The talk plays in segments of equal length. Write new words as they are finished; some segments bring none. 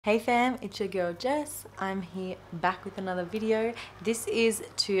Hey fam, it's your girl Jess. I'm here back with another video. This is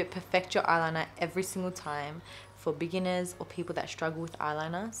to perfect your eyeliner every single time for beginners or people that struggle with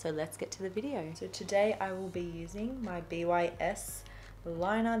eyeliner. So let's get to the video. So today I will be using my BYS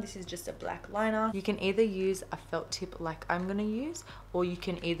liner. This is just a black liner. You can either use a felt tip like I'm gonna use, or you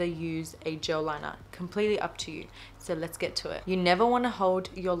can either use a gel liner. Completely up to you. So let's get to it. You never want to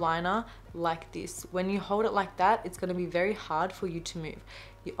hold your liner like this. When you hold it like that, it's going to be very hard for you to move.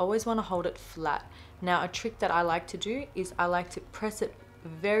 You always want to hold it flat. Now a trick that I like to do is I like to press it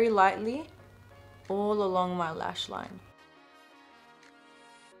very lightly all along my lash line.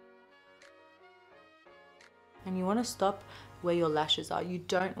 And you want to stop where your lashes are. You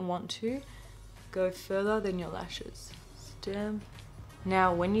don't want to go further than your lashes. Stem.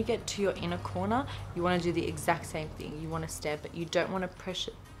 Now when you get to your inner corner, you want to do the exact same thing. You want to stamp it. You don't want to push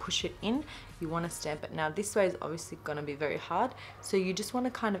it in. You want to stamp it. Now this way is obviously going to be very hard, so you just want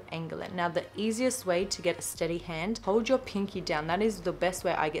to kind of angle it. Now the easiest way to get a steady hand, hold your pinky down. That is the best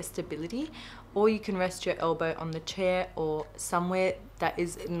way I get stability. Or you can rest your elbow on the chair or somewhere that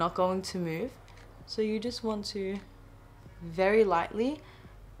is not going to move. So you just want to very lightly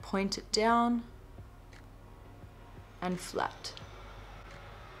point it down and flat,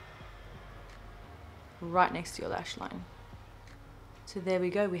 right next to your lash line. So there we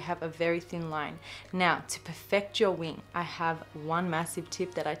go, we have a very thin line. Now to perfect your wing, I have one massive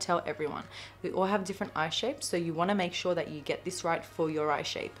tip that I tell everyone. We all have different eye shapes, so you want to make sure that you get this right for your eye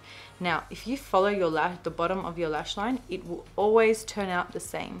shape. Now if you follow your the bottom of your lash line, it will always turn out the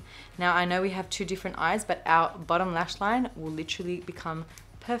same. Now I know we have two different eyes, but our bottom lash line will literally become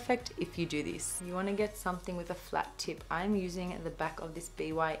perfect if you do this. You want to get something with a flat tip. I'm using the back of this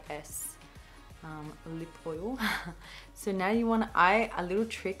BYS lip oil. So now you want to a little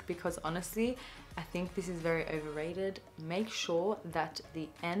trick, because honestly I think this is very overrated. Make sure that the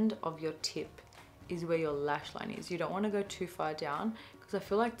end of your tip is where your lash line is. You don't want to go too far down, because I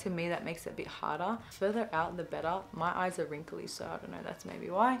feel like to me that makes it a bit harder. Further out the better. My eyes are wrinkly, so I don't know, that's maybe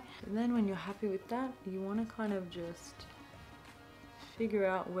why. And then when you're happy with that, you want to kind of just figure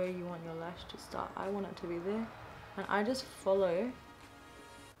out where you want your lash to start. I want it to be there, and I just follow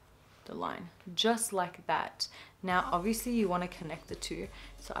the line just like that. Now obviously you want to connect the two,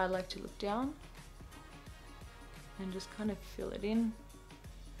 so I like to look down and just kind of fill it in,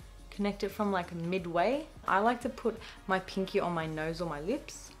 connect it from like midway. I like to put my pinky on my nose or my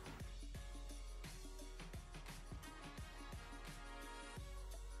lips.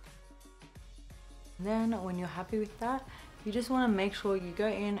 Then when you're happy with that, you just want to make sure you go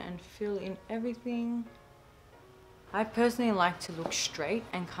in and fill in everything. I personally like to look straight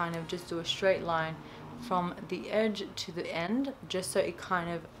and kind of just do a straight line from the edge to the end, just so it kind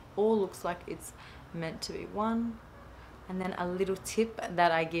of all looks like it's meant to be one. And then a little tip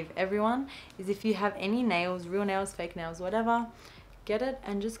that I give everyone is, if you have any nails, real nails, fake nails, whatever, get it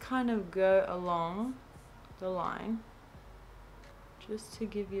and just kind of go along the line, just to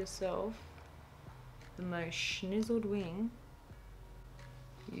give yourself the most schnizzled wing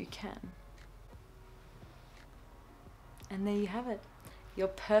you can. And there you have it, your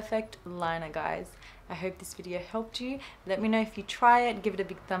perfect liner, guys. I hope this video helped you. Let me know if you try it, give it a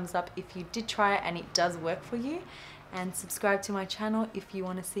big thumbs up if you did try it and it does work for you, and subscribe to my channel if you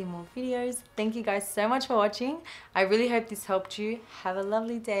want to see more videos. Thank you guys so much for watching. I really hope this helped you. Have a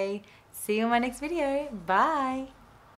lovely day. See you in my next video. Bye.